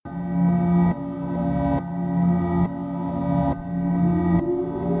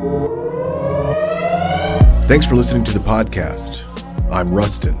Thanks for listening to the podcast. I'm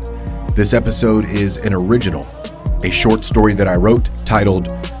Rustin. This episode is an original, a short story that I wrote titled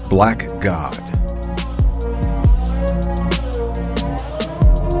Black God.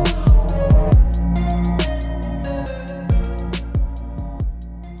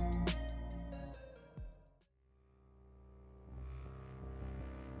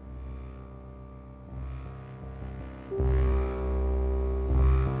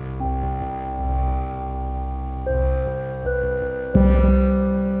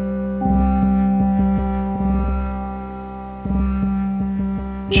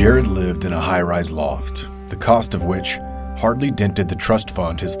 Jared lived in a high-rise loft, the cost of which hardly dented the trust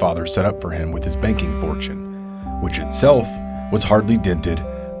fund his father set up for him with his banking fortune, which itself was hardly dented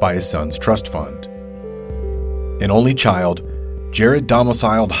by his son's trust fund. An only child, Jared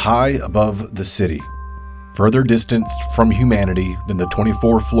domiciled high above the city, further distanced from humanity than the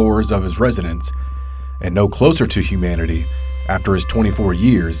 24 floors of his residence, and no closer to humanity after his 24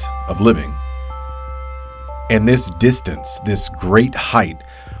 years of living. And this distance, this great height,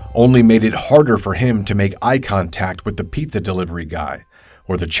 only made it harder for him to make eye contact with the pizza delivery guy,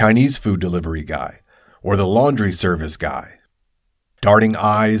 or the Chinese food delivery guy, or the laundry service guy. Darting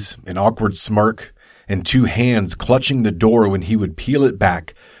eyes, an awkward smirk, and two hands clutching the door when he would peel it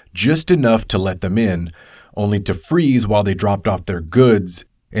back just enough to let them in, only to freeze while they dropped off their goods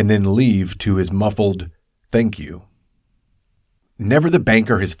and then leave to his muffled thank you. Never the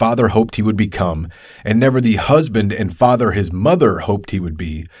banker his father hoped he would become, and never the husband and father his mother hoped he would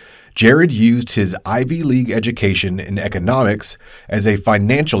be, Jared used his Ivy League education in economics as a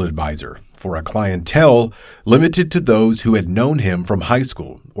financial advisor for a clientele limited to those who had known him from high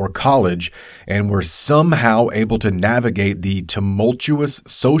school or college and were somehow able to navigate the tumultuous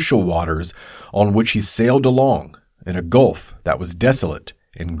social waters on which he sailed along in a gulf that was desolate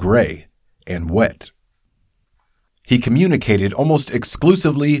and gray and wet. He communicated almost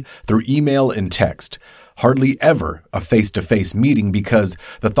exclusively through email and text, hardly ever a face-to-face meeting because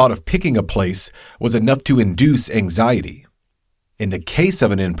the thought of picking a place was enough to induce anxiety. In the case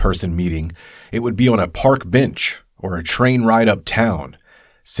of an in-person meeting, it would be on a park bench or a train ride uptown,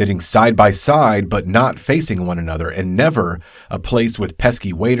 sitting side by side but not facing one another, and never a place with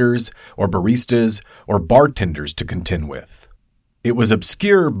pesky waiters or baristas or bartenders to contend with. It was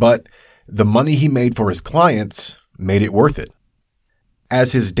obscure, but the money he made for his clients made it worth it.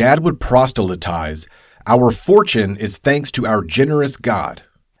 As his dad would proselytize, our fortune is thanks to our generous God,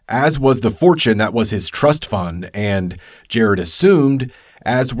 as was the fortune that was his trust fund, and Jared assumed,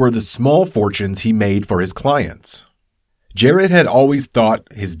 as were the small fortunes he made for his clients. Jared had always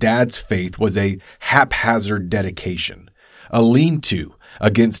thought his dad's faith was a haphazard dedication, a lean-to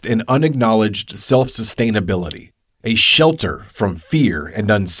against an unacknowledged self-sustainability, a shelter from fear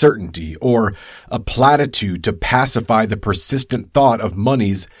and uncertainty, or a platitude to pacify the persistent thought of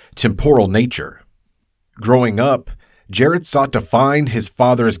money's temporal nature. Growing up, Jared sought to find his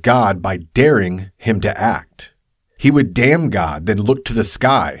father's God by daring him to act. He would damn God, then look to the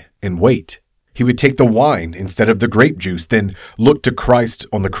sky and wait. He would take the wine instead of the grape juice, then look to Christ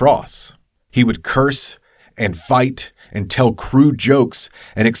on the cross. He would curse and fight and tell crude jokes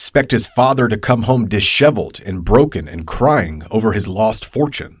and expect his father to come home disheveled and broken and crying over his lost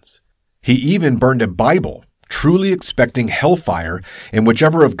fortunes. He even burned a Bible, truly expecting hellfire in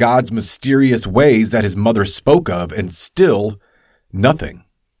whichever of God's mysterious ways that his mother spoke of, and still nothing.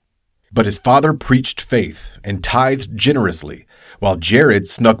 But his father preached faith and tithed generously, while Jared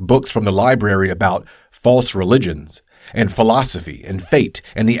snuck books from the library about false religions and philosophy and fate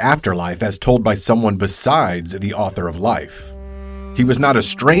and the afterlife as told by someone besides the author of life. He was not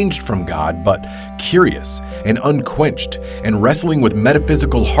estranged from God, but curious and unquenched and wrestling with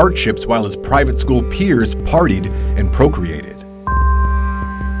metaphysical hardships while his private school peers partied and procreated.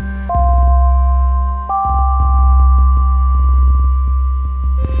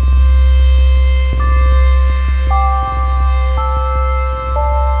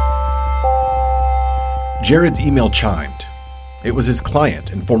 Jared's email chimed. It was his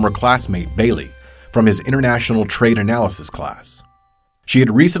client and former classmate, Bailey, from his international trade analysis class. She had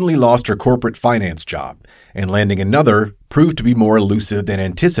recently lost her corporate finance job, and landing another proved to be more elusive than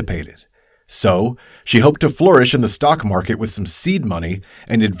anticipated. So, she hoped to flourish in the stock market with some seed money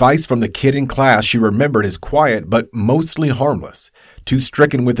and advice from the kid in class she remembered as quiet but mostly harmless, too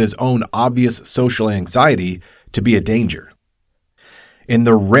stricken with his own obvious social anxiety to be a danger. In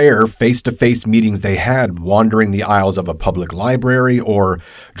the rare face-to-face meetings they had wandering the aisles of a public library or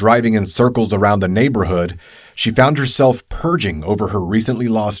driving in circles around the neighborhood, she found herself purging over her recently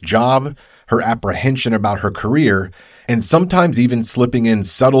lost job, her apprehension about her career, and sometimes even slipping in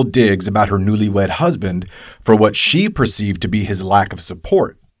subtle digs about her newlywed husband for what she perceived to be his lack of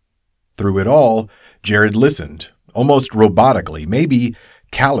support. Through it all, Jared listened, almost robotically, maybe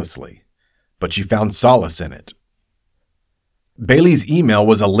callously, but she found solace in it. Bailey's email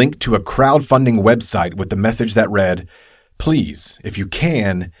was a link to a crowdfunding website with the message that read, "Please, if you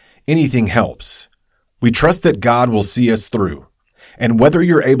can, anything helps. We trust that God will see us through. And whether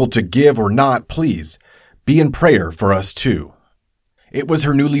you're able to give or not, please, be in prayer for us too." It was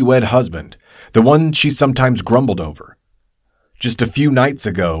her newlywed husband, the one she sometimes grumbled over. Just a few nights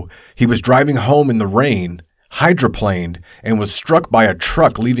ago, he was driving home in the rain, hydroplaned, and was struck by a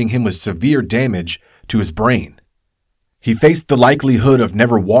truck, leaving him with severe damage to his brain. He faced the likelihood of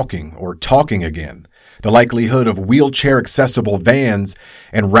never walking or talking again, the likelihood of wheelchair-accessible vans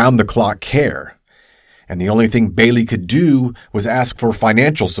and round-the-clock care. And the only thing Bailey could do was ask for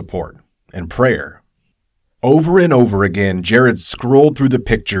financial support and prayer. Over and over again, Jared scrolled through the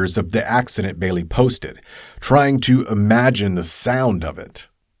pictures of the accident Bailey posted, trying to imagine the sound of it.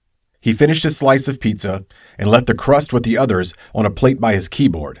 He finished his slice of pizza and left the crust with the others on a plate by his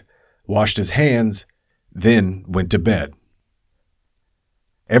keyboard, washed his hands, then went to bed.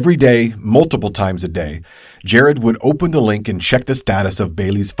 Every day, multiple times a day, Jared would open the link and check the status of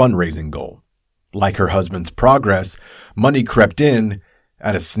Bailey's fundraising goal. Like her husband's progress, money crept in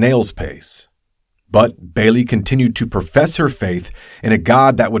at a snail's pace. But Bailey continued to profess her faith in a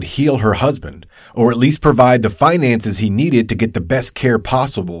God that would heal her husband, or at least provide the finances he needed to get the best care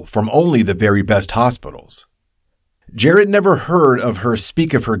possible from only the very best hospitals. Jared never heard of her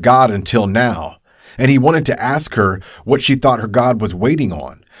speak of her God until now, and he wanted to ask her what she thought her God was waiting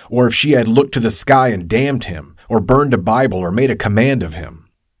on, or if she had looked to the sky and damned him, or burned a Bible, or made a command of him.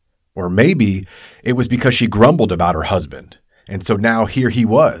 Or maybe it was because she grumbled about her husband, and so now here he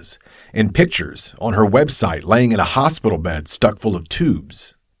was, in pictures on her website, laying in a hospital bed stuck full of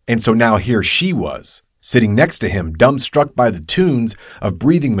tubes. And so now here she was, sitting next to him, dumbstruck by the tunes of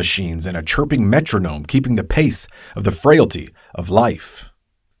breathing machines and a chirping metronome keeping the pace of the frailty of life.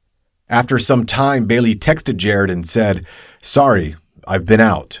 After some time, Bailey texted Jared and said, "Sorry, I've been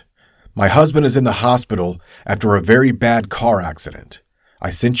out. My husband is in the hospital after a very bad car accident. I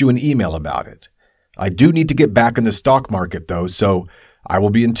sent you an email about it. I do need to get back in the stock market, though, so I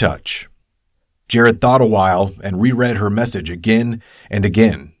will be in touch." Jared thought a while and reread her message again and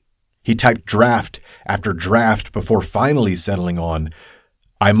again. He typed draft after draft before finally settling on,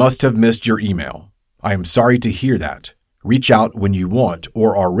 "I must have missed your email. I am sorry to hear that. Reach out when you want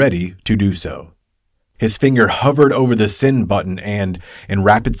or are ready to do so." His finger hovered over the send button and, in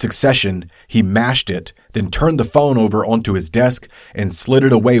rapid succession, he mashed it, then turned the phone over onto his desk and slid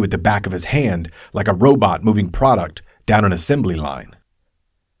it away with the back of his hand like a robot moving product down an assembly line.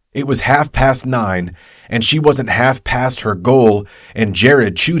 It was 9:30, and she wasn't half past her goal, and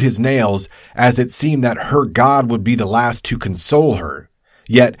Jared chewed his nails as it seemed that her God would be the last to console her.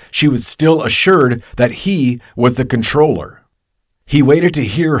 Yet she was still assured that he was the controller. He waited to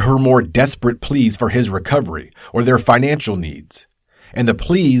hear her more desperate pleas for his recovery or their financial needs. And the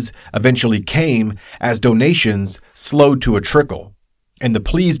pleas eventually came as donations slowed to a trickle. And the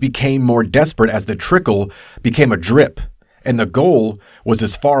pleas became more desperate as the trickle became a drip. And the goal was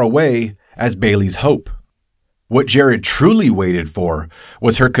as far away as Bailey's hope. What Jared truly waited for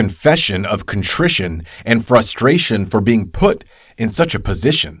was her confession of contrition and frustration for being put in such a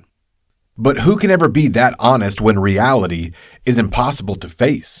position. But who can ever be that honest when reality is impossible to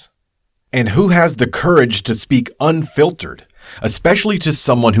face? And who has the courage to speak unfiltered, especially to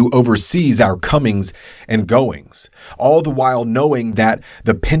someone who oversees our comings and goings, all the while knowing that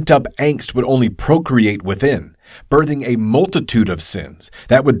the pent-up angst would only procreate within, birthing a multitude of sins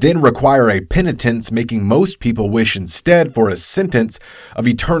that would then require a penitence, making most people wish instead for a sentence of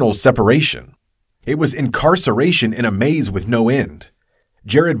eternal separation. It was incarceration in a maze with no end.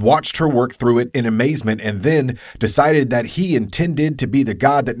 Jared watched her work through it in amazement and then decided that he intended to be the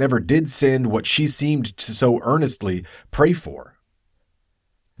God that never did send what she seemed to so earnestly pray for.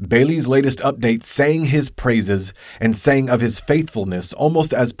 Bailey's latest update sang his praises and sang of his faithfulness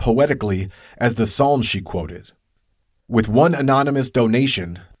almost as poetically as the psalms she quoted. With one anonymous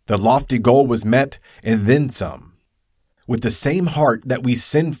donation, the lofty goal was met and then some. "With the same heart that we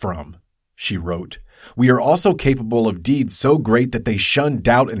sin from," she wrote, "we are also capable of deeds so great that they shun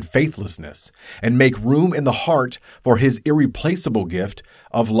doubt and faithlessness, and make room in the heart for his irreplaceable gift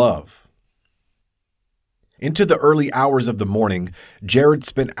of love." Into the early hours of the morning, Jared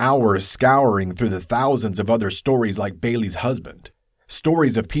spent hours scouring through the thousands of other stories like Bailey's husband,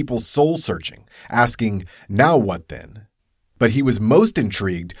 stories of people soul-searching, asking, "Now what then?" But he was most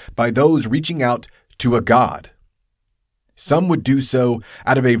intrigued by those reaching out to a God. Some would do so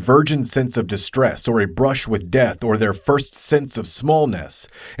out of a virgin sense of distress or a brush with death or their first sense of smallness,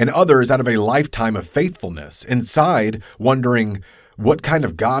 and others out of a lifetime of faithfulness, inside wondering what kind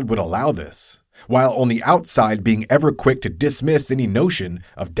of God would allow this, while on the outside being ever quick to dismiss any notion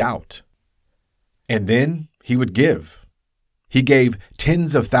of doubt. And then he would give. He gave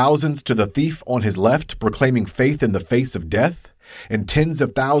tens of thousands to the thief on his left, proclaiming faith in the face of death, and tens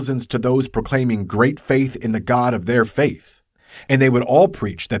of thousands to those proclaiming great faith in the God of their faith. And they would all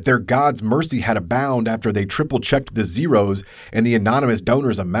preach that their God's mercy had abound after they triple-checked the zeros and the anonymous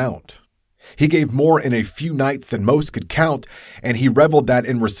donor's amount. He gave more in a few nights than most could count, and he reveled that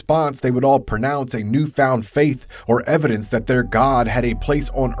in response they would all pronounce a newfound faith or evidence that their God had a place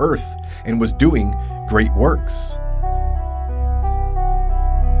on earth and was doing great works.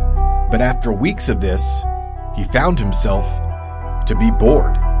 But after weeks of this, he found himself to be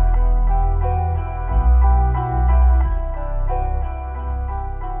bored.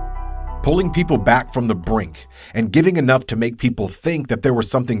 Pulling people back from the brink and giving enough to make people think that there was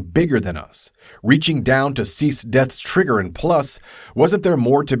something bigger than us, reaching down to cease death's trigger, and plus, wasn't there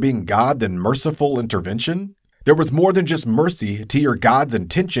more to being God than merciful intervention? There was more than just mercy to your God's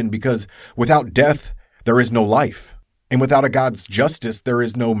intention, because without death, there is no life, and without a God's justice, there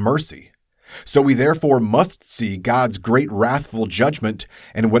is no mercy. So we therefore must see God's great wrathful judgment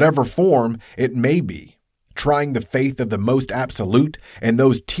in whatever form it may be, trying the faith of the most absolute and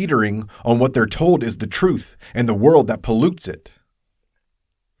those teetering on what they're told is the truth and the world that pollutes it.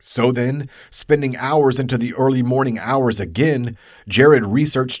 So then, spending hours into the early morning hours again, Jared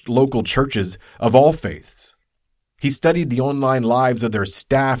researched local churches of all faiths. He studied the online lives of their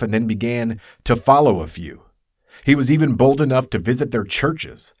staff and then began to follow a few. He was even bold enough to visit their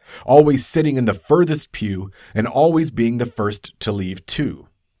churches, always sitting in the furthest pew and always being the first to leave too.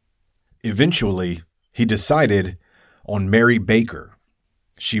 Eventually, he decided on Mary Baker.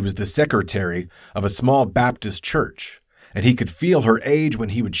 She was the secretary of a small Baptist church, and he could feel her age when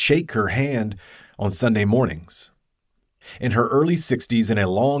he would shake her hand on Sunday mornings. In her early 60s and a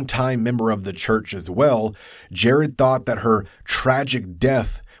long-time member of the church as well, Jared thought that her tragic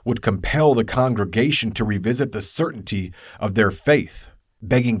death would compel the congregation to revisit the certainty of their faith,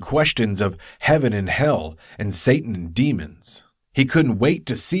 begging questions of heaven and hell and Satan and demons. He couldn't wait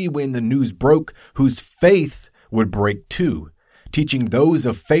to see when the news broke whose faith would break too, teaching those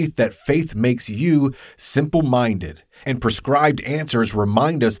of faith that faith makes you simple-minded, and prescribed answers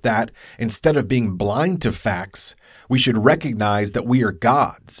remind us that, instead of being blind to facts, we should recognize that we are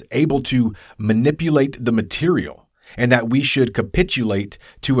gods, able to manipulate the material, and that we should capitulate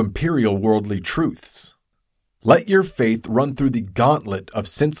to imperial worldly truths. Let your faith run through the gauntlet of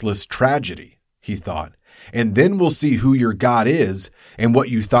senseless tragedy, he thought, and then we'll see who your God is and what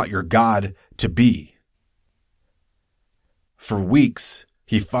you thought your God to be. For weeks,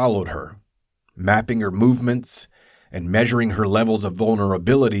 he followed her, mapping her movements and measuring her levels of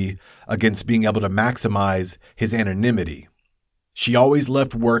vulnerability against being able to maximize his anonymity. She always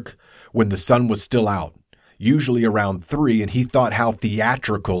left work when the sun was still out, usually around 3, and he thought how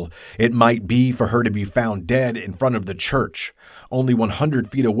theatrical it might be for her to be found dead in front of the church, only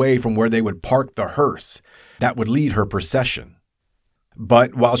 100 feet away from where they would park the hearse that would lead her procession.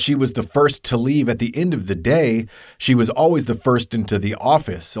 But while she was the first to leave at the end of the day, she was always the first into the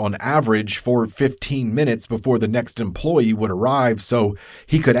office, on average for 15 minutes before the next employee would arrive, so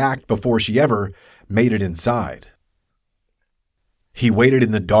he could act before she ever made it inside. He waited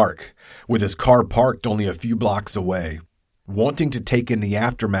in the dark, with his car parked only a few blocks away, wanting to take in the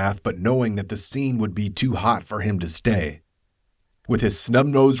aftermath but knowing that the scene would be too hot for him to stay. With his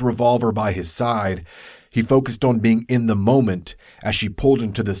snub-nosed revolver by his side, he focused on being in the moment as she pulled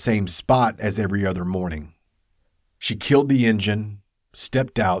into the same spot as every other morning. She killed the engine,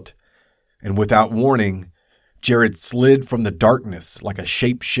 stepped out, and without warning, Jared slid from the darkness like a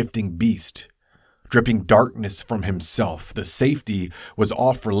shape-shifting beast, dripping darkness from himself. The safety was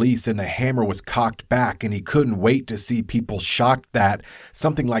off release and the hammer was cocked back, and he couldn't wait to see people shocked that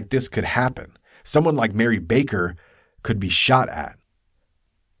something like this could happen. Someone like Mary Baker could be shot at.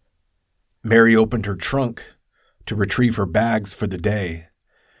 Mary opened her trunk to retrieve her bags for the day.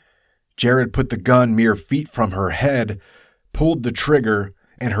 Jared put the gun mere feet from her head, pulled the trigger,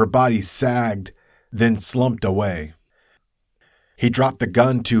 and her body sagged, then slumped away. He dropped the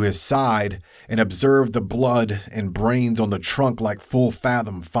gun to his side and observed the blood and brains on the trunk like full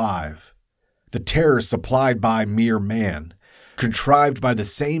fathom 5. The terror supplied by mere man, contrived by the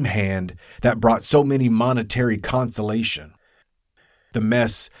same hand that brought so many monetary consolation. The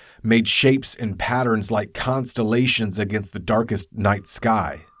mess made shapes and patterns like constellations against the darkest night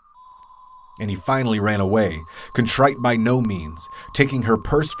sky. and he finally ran away, contrite by no means, taking her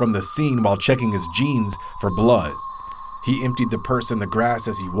purse from the scene while checking his jeans for blood. He emptied the purse in the grass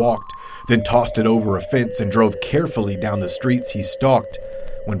as he walked, then tossed it over a fence and drove carefully down the streets he stalked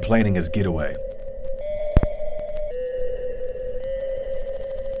when planning his getaway.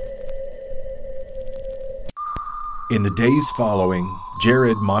 In the days following,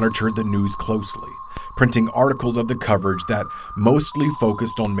 Jared monitored the news closely, printing articles of the coverage that mostly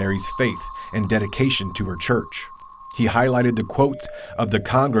focused on Mary's faith and dedication to her church. He highlighted the quotes of the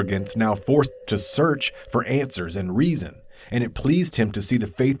congregants now forced to search for answers and reason, and it pleased him to see the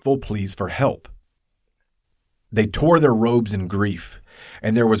faithful pleas for help. They tore their robes in grief,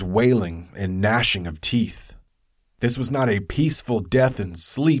 and there was wailing and gnashing of teeth. This was not a peaceful death in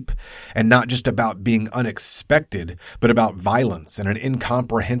sleep, and not just about being unexpected, but about violence and an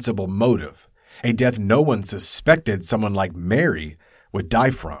incomprehensible motive, a death no one suspected someone like Mary would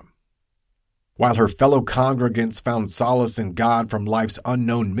die from. While her fellow congregants found solace in God from life's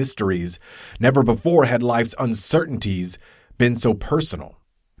unknown mysteries, never before had life's uncertainties been so personal.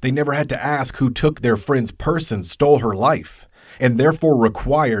 They never had to ask who took their friend's purse and stole her life, and therefore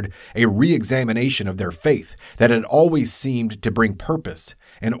required a re-examination of their faith that had always seemed to bring purpose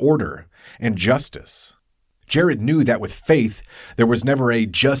and order and justice. Jared knew that with faith, there was never a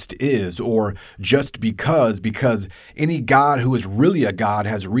just is or just because any God who is really a God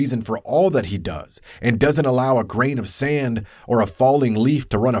has reason for all that he does and doesn't allow a grain of sand or a falling leaf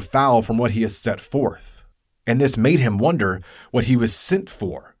to run afoul from what he has set forth. And this made him wonder what he was sent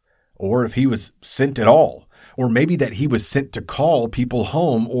for, or if he was sent at all. Or maybe that he was sent to call people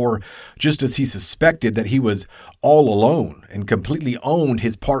home, or just as he suspected that he was all alone and completely owned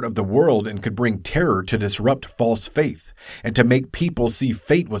his part of the world and could bring terror to disrupt false faith and to make people see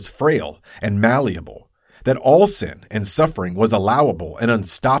fate was frail and malleable, that all sin and suffering was allowable and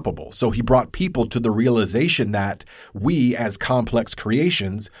unstoppable. So he brought people to the realization that we as complex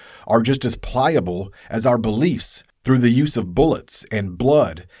creations are just as pliable as our beliefs through the use of bullets and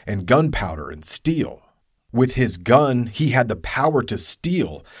blood and gunpowder and steel. With his gun, he had the power to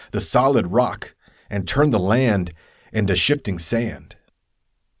steal the solid rock and turn the land into shifting sand.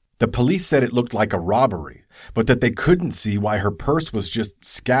 The police said it looked like a robbery, but that they couldn't see why her purse was just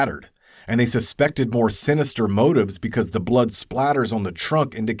scattered, and they suspected more sinister motives because the blood splatters on the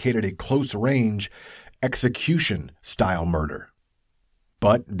trunk indicated a close-range, execution-style murder.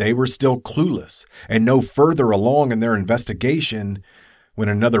 But they were still clueless and no further along in their investigation when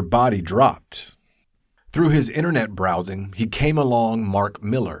another body dropped. Through his internet browsing, he came along Mark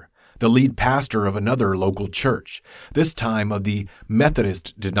Miller, the lead pastor of another local church, this time of the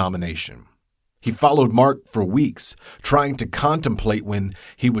Methodist denomination. He followed Mark for weeks, trying to contemplate when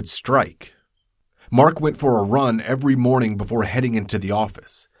he would strike. Mark went for a run every morning before heading into the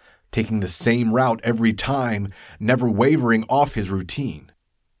office, taking the same route every time, never wavering off his routine.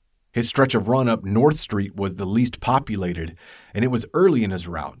 His stretch of run up North Street was the least populated, and it was early in his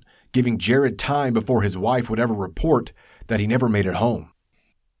route, giving Jared time before his wife would ever report that he never made it home.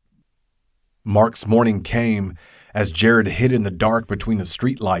 Mark's morning came as Jared hid in the dark between the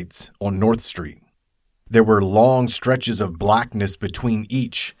streetlights on North Street. There were long stretches of blackness between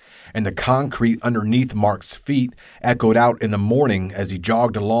each, and the concrete underneath Mark's feet echoed out in the morning as he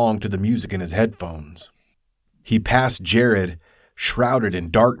jogged along to the music in his headphones. He passed Jared, shrouded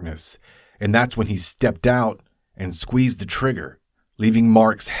in darkness, and that's when he stepped out and squeezed the trigger, leaving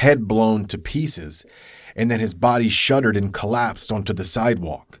Mark's head blown to pieces, and then his body shuddered and collapsed onto the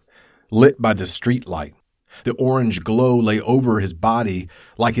sidewalk, lit by the streetlight. The orange glow lay over his body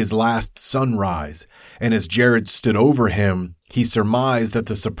like his last sunrise, and as Jared stood over him, he surmised that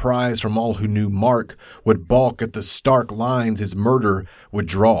the surprise from all who knew Mark would balk at the stark lines his murder would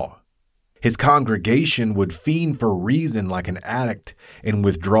draw. His congregation would fiend for reason like an addict and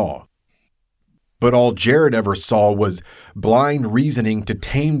withdraw. But all Jared ever saw was blind reasoning to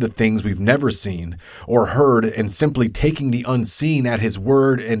tame the things we've never seen or heard, and simply taking the unseen at his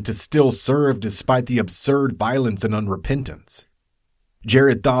word and to still serve despite the absurd violence and unrepentance.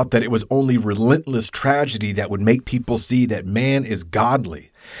 Jared thought that it was only relentless tragedy that would make people see that man is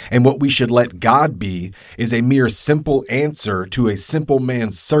godly, and what we should let God be is a mere simple answer to a simple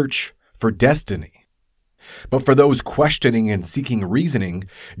man's search for destiny. But for those questioning and seeking reasoning,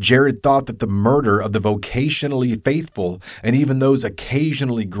 Jared thought that the murder of the vocationally faithful and even those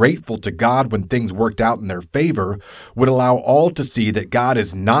occasionally grateful to God when things worked out in their favor would allow all to see that God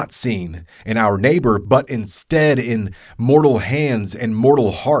is not seen in our neighbor, but instead in mortal hands and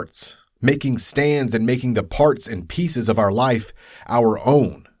mortal hearts, making stands and making the parts and pieces of our life our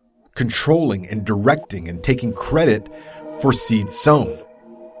own, controlling and directing and taking credit for seeds sown.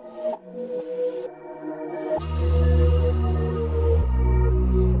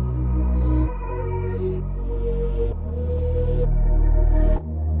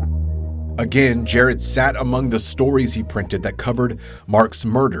 Again, Jared sat among the stories he printed that covered Mark's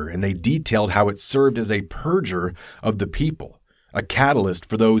murder, and they detailed how it served as a purger of the people, a catalyst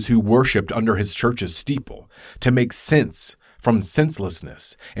for those who worshipped under his church's steeple, to make sense from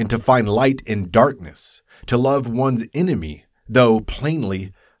senselessness and to find light in darkness, to love one's enemy, though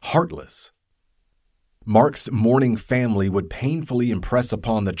plainly heartless. Mark's mourning family would painfully impress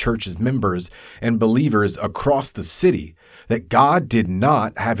upon the church's members and believers across the city that God did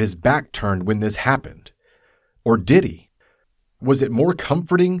not have his back turned when this happened. Or did he? Was it more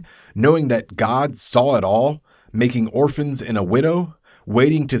comforting knowing that God saw it all, making orphans and a widow,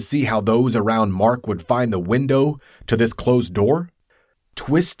 waiting to see how those around Mark would find the window to this closed door?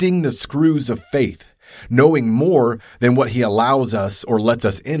 Twisting the screws of faith, knowing more than what he allows us or lets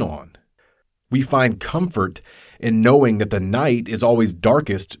us in on. We find comfort in knowing that the night is always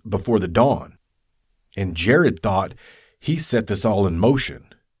darkest before the dawn. And Jared thought he set this all in motion.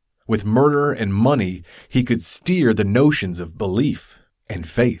 With murder and money, he could steer the notions of belief and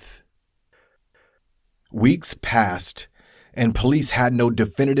faith. Weeks passed, and police had no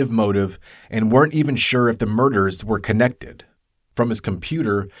definitive motive and weren't even sure if the murders were connected. From his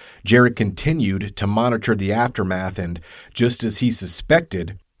computer, Jared continued to monitor the aftermath, and just as he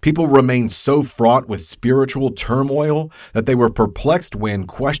suspected, people remained so fraught with spiritual turmoil that they were perplexed when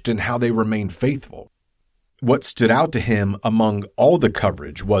questioned how they remained faithful. What stood out to him among all the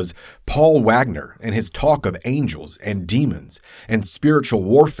coverage was Paul Wagner and his talk of angels and demons and spiritual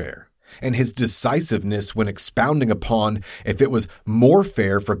warfare, and his decisiveness when expounding upon if it was more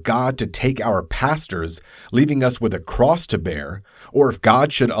fair for God to take our pastors, leaving us with a cross to bear, or if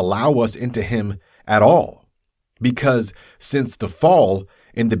God should allow us into him at all. Because since the fall,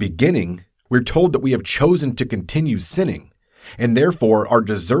 in the beginning, we're told that we have chosen to continue sinning, and therefore are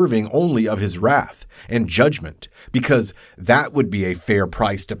deserving only of his wrath and judgment, because that would be a fair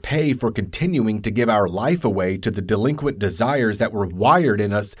price to pay for continuing to give our life away to the delinquent desires that were wired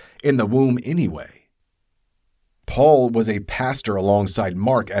in us in the womb anyway. Paul was a pastor alongside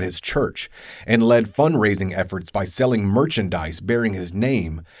Mark at his church and led fundraising efforts by selling merchandise bearing his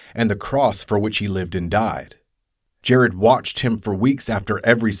name and the cross for which he lived and died. Jared watched him for weeks after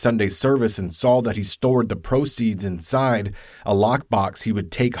every Sunday service and saw that he stored the proceeds inside a lockbox he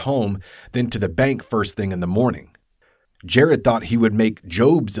would take home, then to the bank first thing in the morning. Jared thought he would make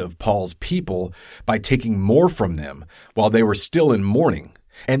Jobs of Paul's people by taking more from them while they were still in mourning,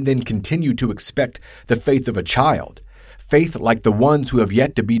 and then continue to expect the faith of a child, faith like the ones who have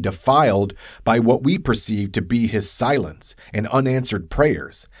yet to be defiled by what we perceive to be his silence and unanswered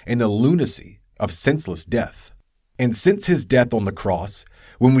prayers and the lunacy of senseless death. And since his death on the cross,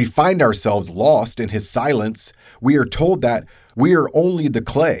 when we find ourselves lost in his silence, we are told that we are only the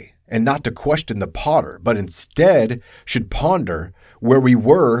clay and not to question the potter, but instead should ponder where we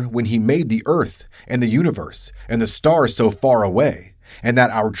were when he made the earth and the universe and the stars so far away, and that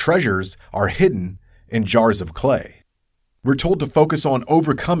our treasures are hidden in jars of clay. We're told to focus on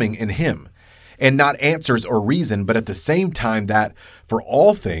overcoming in him, and not answers or reason, but at the same time that for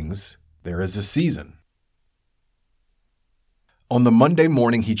all things there is a season. On the Monday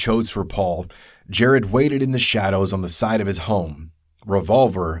morning he chose for Paul, Jared waited in the shadows on the side of his home,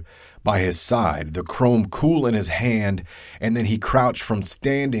 revolver by his side, the chrome cool in his hand, and then he crouched from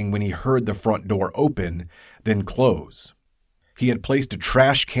standing when he heard the front door open, then close. He had placed a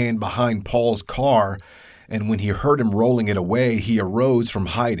trash can behind Paul's car, and when he heard him rolling it away, he arose from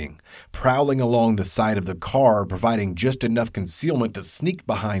hiding, prowling along the side of the car, providing just enough concealment to sneak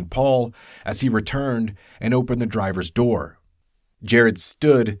behind Paul as he returned and opened the driver's door. Jared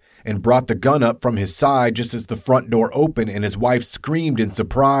stood and brought the gun up from his side just as the front door opened and his wife screamed in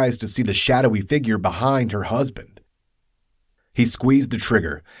surprise to see the shadowy figure behind her husband. He squeezed the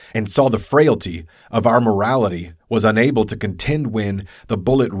trigger and saw the frailty of our morality was unable to contend when the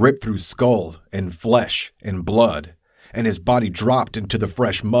bullet ripped through skull and flesh and blood, and his body dropped into the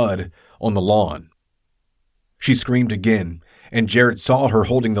fresh mud on the lawn. She screamed again, and Jared saw her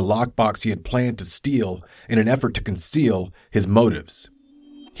holding the lockbox he had planned to steal in an effort to conceal his motives.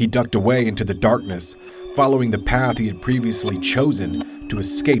 He ducked away into the darkness, following the path he had previously chosen to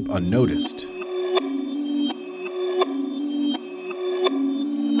escape unnoticed.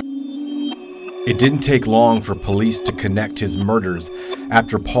 It didn't take long for police to connect his murders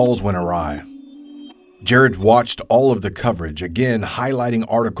after Paul's went awry. Jared watched all of the coverage, again highlighting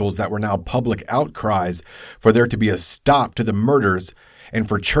articles that were now public outcries for there to be a stop to the murders and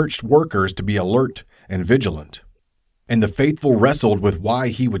for church workers to be alert and vigilant. And the faithful wrestled with why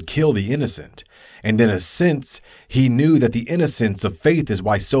he would kill the innocent. And in a sense, he knew that the innocence of faith is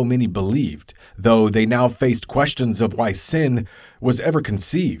why so many believed, though they now faced questions of why sin was ever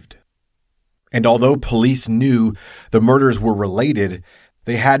conceived. And although police knew the murders were related,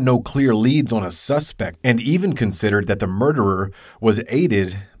 they had no clear leads on a suspect and even considered that the murderer was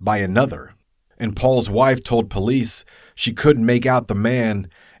aided by another. And Paul's wife told police she couldn't make out the man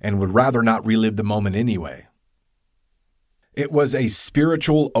and would rather not relive the moment anyway. It was a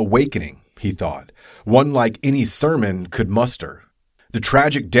spiritual awakening, he thought, one like any sermon could muster. The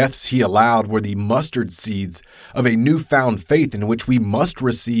tragic deaths he allowed were the mustard seeds of a newfound faith in which we must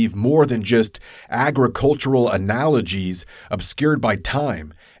receive more than just agricultural analogies obscured by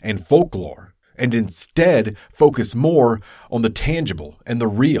time and folklore, and instead focus more on the tangible and the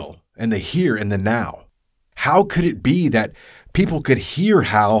real and the here and the now. How could it be that people could hear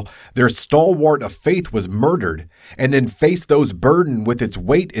how their stalwart of faith was murdered and then face those burdened with its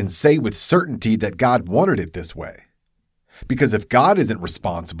weight and say with certainty that God wanted it this way? Because if God isn't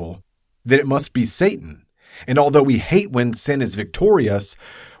responsible, then it must be Satan. And although we hate when sin is victorious,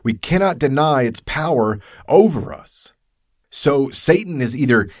 we cannot deny its power over us. So Satan is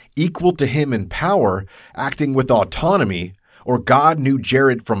either equal to him in power, acting with autonomy, or God knew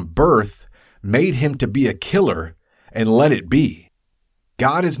Jared from birth, made him to be a killer, and let it be.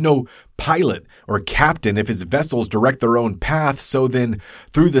 God is no pilot or captain if his vessels direct their own path, so then,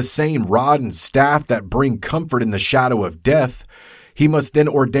 through the same rod and staff that bring comfort in the shadow of death, he must then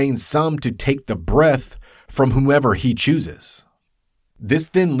ordain some to take the breath from whomever he chooses. This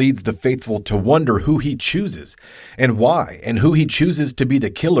then leads the faithful to wonder who he chooses and why, and who he chooses to be the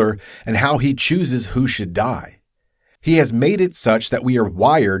killer and how he chooses who should die. He has made it such that we are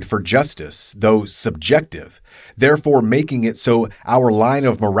wired for justice, though subjective, therefore making it so our line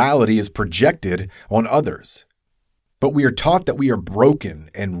of morality is projected on others. But we are taught that we are broken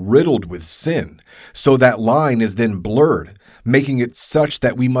and riddled with sin, so that line is then blurred, making it such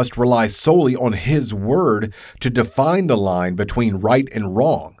that we must rely solely on His Word to define the line between right and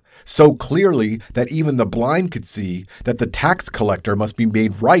wrong, so clearly that even the blind could see that the tax collector must be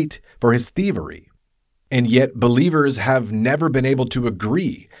made right for his thievery. And yet believers have never been able to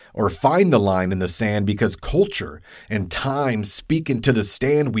agree or find the line in the sand because culture and time speak into the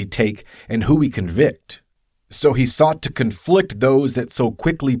stand we take and who we convict. So he sought to conflict those that so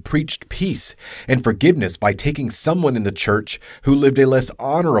quickly preached peace and forgiveness by taking someone in the church who lived a less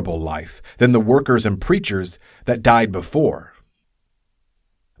honorable life than the workers and preachers that died before.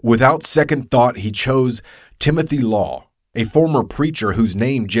 Without second thought, he chose Timothy Law, a former preacher whose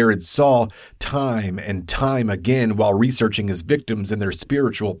name Jared saw time and time again while researching his victims in their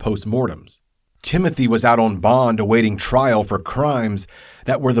spiritual postmortems. Timothy was out on bond awaiting trial for crimes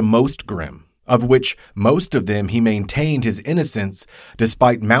that were the most grim, of which most of them he maintained his innocence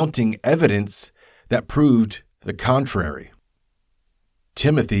despite mounting evidence that proved the contrary.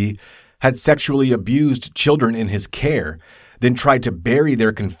 Timothy had sexually abused children in his care, then tried to bury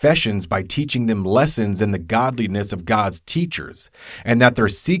their confessions by teaching them lessons in the godliness of God's teachers, and that their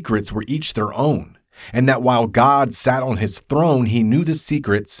secrets were each their own, and that while God sat on his throne, he knew the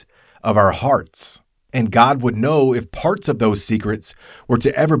secrets of our hearts. And God would know if parts of those secrets were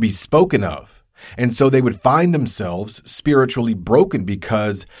to ever be spoken of. And so they would find themselves spiritually broken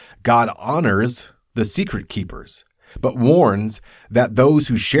because God honors the secret keepers, but warns that those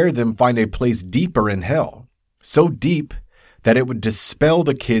who share them find a place deeper in hell, so deep that it would dispel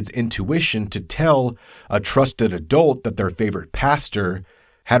the kids' intuition to tell a trusted adult that their favorite pastor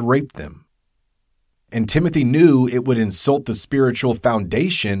had raped them. And Timothy knew it would insult the spiritual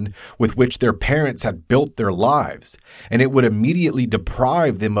foundation with which their parents had built their lives, and it would immediately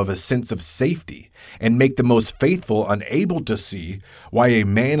deprive them of a sense of safety and make the most faithful unable to see why a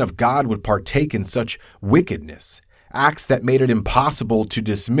man of God would partake in such wickedness, acts that made it impossible to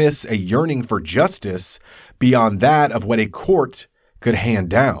dismiss a yearning for justice beyond that of what a court could hand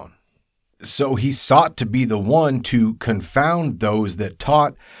down. So he sought to be the one to confound those that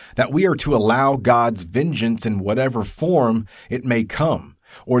taught that we are to allow God's vengeance in whatever form it may come,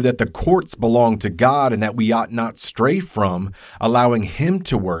 or that the courts belong to God and that we ought not stray from allowing Him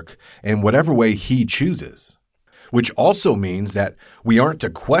to work in whatever way He chooses. Which also means that we aren't to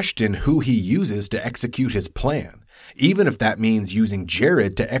question who He uses to execute His plan, even if that means using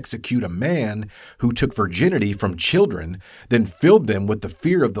Jared to execute a man who took virginity from children, then filled them with the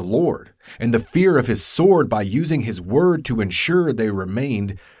fear of the Lord and the fear of His sword by using His word to ensure they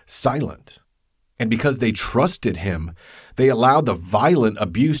remained silent. And because they trusted Him, they allowed the violent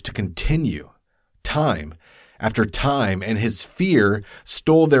abuse to continue, time after time, and His fear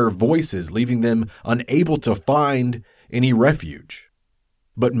stole their voices, leaving them unable to find any refuge.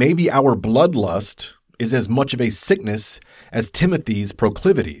 But maybe our bloodlust is as much of a sickness as Timothy's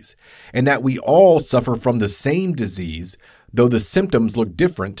proclivities, and that we all suffer from the same disease, though the symptoms look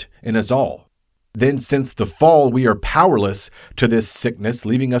different in us all. Then since the fall, we are powerless to this sickness,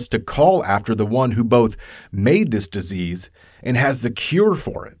 leaving us to call after the one who both made this disease and has the cure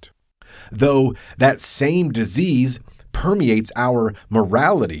for it. Though that same disease permeates our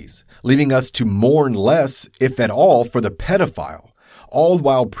moralities, leaving us to mourn less, if at all, for the pedophile, all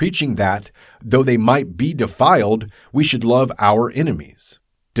while preaching that, though they might be defiled, we should love our enemies.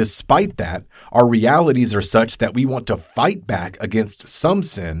 Despite that, our realities are such that we want to fight back against some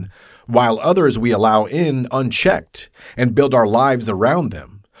sin, while others we allow in unchecked and build our lives around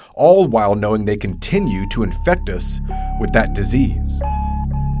them, all while knowing they continue to infect us with that disease.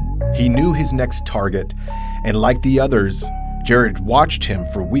 He knew his next target, and like the others, Jared watched him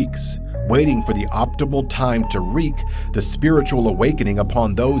for weeks, waiting for the optimal time to wreak the spiritual awakening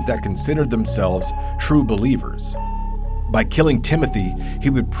upon those that considered themselves true believers. By killing Timothy, he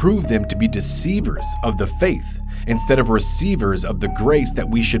would prove them to be deceivers of the faith instead of receivers of the grace that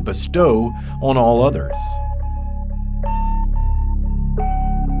we should bestow on all others.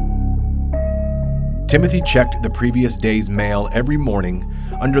 Timothy checked the previous day's mail every morning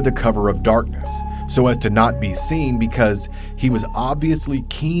under the cover of darkness, so as to not be seen, because he was obviously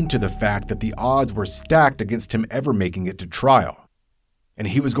keen to the fact that the odds were stacked against him ever making it to trial. And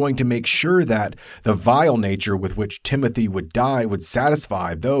he was going to make sure that the vile nature with which Timothy would die would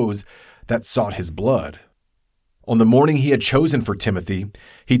satisfy those that sought his blood. On the morning he had chosen for Timothy,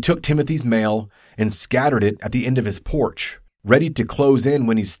 he took Timothy's mail and scattered it at the end of his porch, ready to close in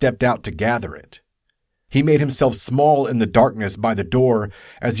when he stepped out to gather it. He made himself small in the darkness by the door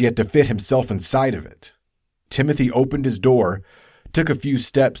as he had to fit himself inside of it. Timothy opened his door, took a few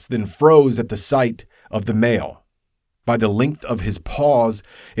steps, then froze at the sight of the mail. By the length of his pause,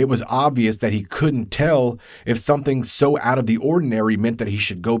 it was obvious that he couldn't tell if something so out of the ordinary meant that he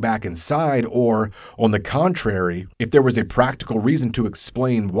should go back inside, or, on the contrary, if there was a practical reason to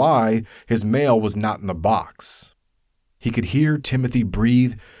explain why his mail was not in the box. He could hear Timothy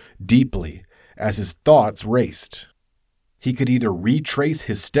breathe deeply as his thoughts raced. He could either retrace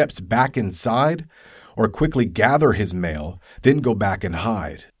his steps back inside or quickly gather his mail, then go back and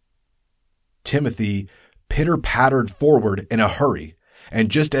hide. Timothy pitter-pattered forward in a hurry, and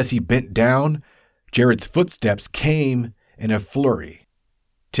just as he bent down, Jared's footsteps came in a flurry.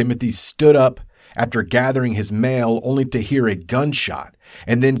 Timothy stood up after gathering his mail, only to hear a gunshot,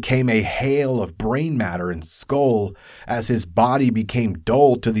 and then came a hail of brain matter and skull as his body became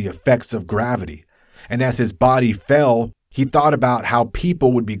dull to the effects of gravity. And as his body fell, he thought about how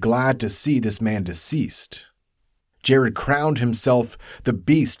people would be glad to see this man deceased. Jared crowned himself the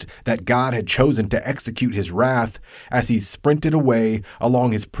beast that God had chosen to execute his wrath as he sprinted away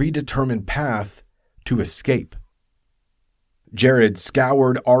along his predetermined path to escape. Jared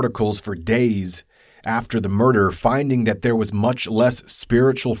scoured articles for days after the murder, finding that there was much less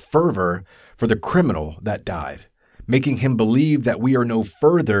spiritual fervor for the criminal that died, making him believe that we are no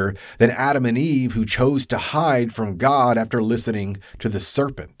further than Adam and Eve, who chose to hide from God after listening to the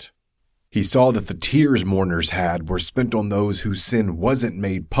serpent. He saw that the tears mourners had were spent on those whose sin wasn't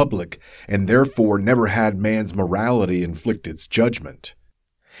made public and therefore never had man's morality inflict its judgment.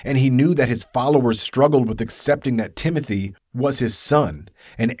 And he knew that his followers struggled with accepting that Timothy was his son,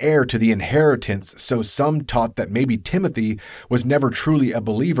 an heir to the inheritance, so some taught that maybe Timothy was never truly a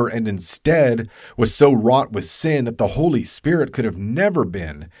believer and instead was so wrought with sin that the Holy Spirit could have never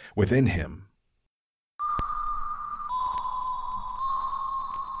been within him.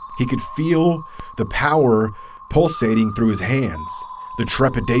 He could feel the power pulsating through his hands, the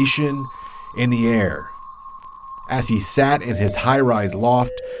trepidation in the air. As he sat in his high-rise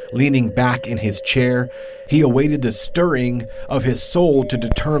loft, leaning back in his chair, he awaited the stirring of his soul to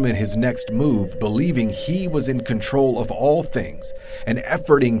determine his next move, believing he was in control of all things and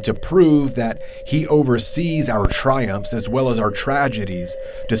efforting to prove that he oversees our triumphs as well as our tragedies,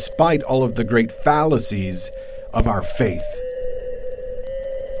 despite all of the great fallacies of our faith.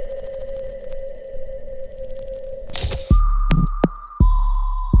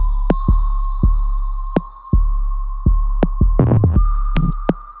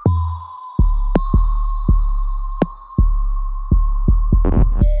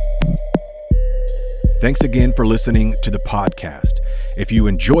 Thanks again for listening to the podcast. If you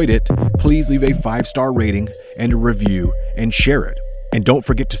enjoyed it, please leave a 5-star rating and a review and share it. And don't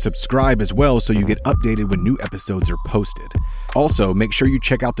forget to subscribe as well so you get updated when new episodes are posted. Also, make sure you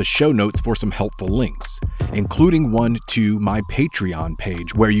check out the show notes for some helpful links, including one to my Patreon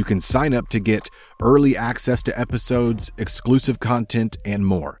page where you can sign up to get early access to episodes, exclusive content, and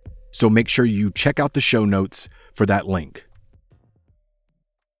more. So make sure you check out the show notes for that link.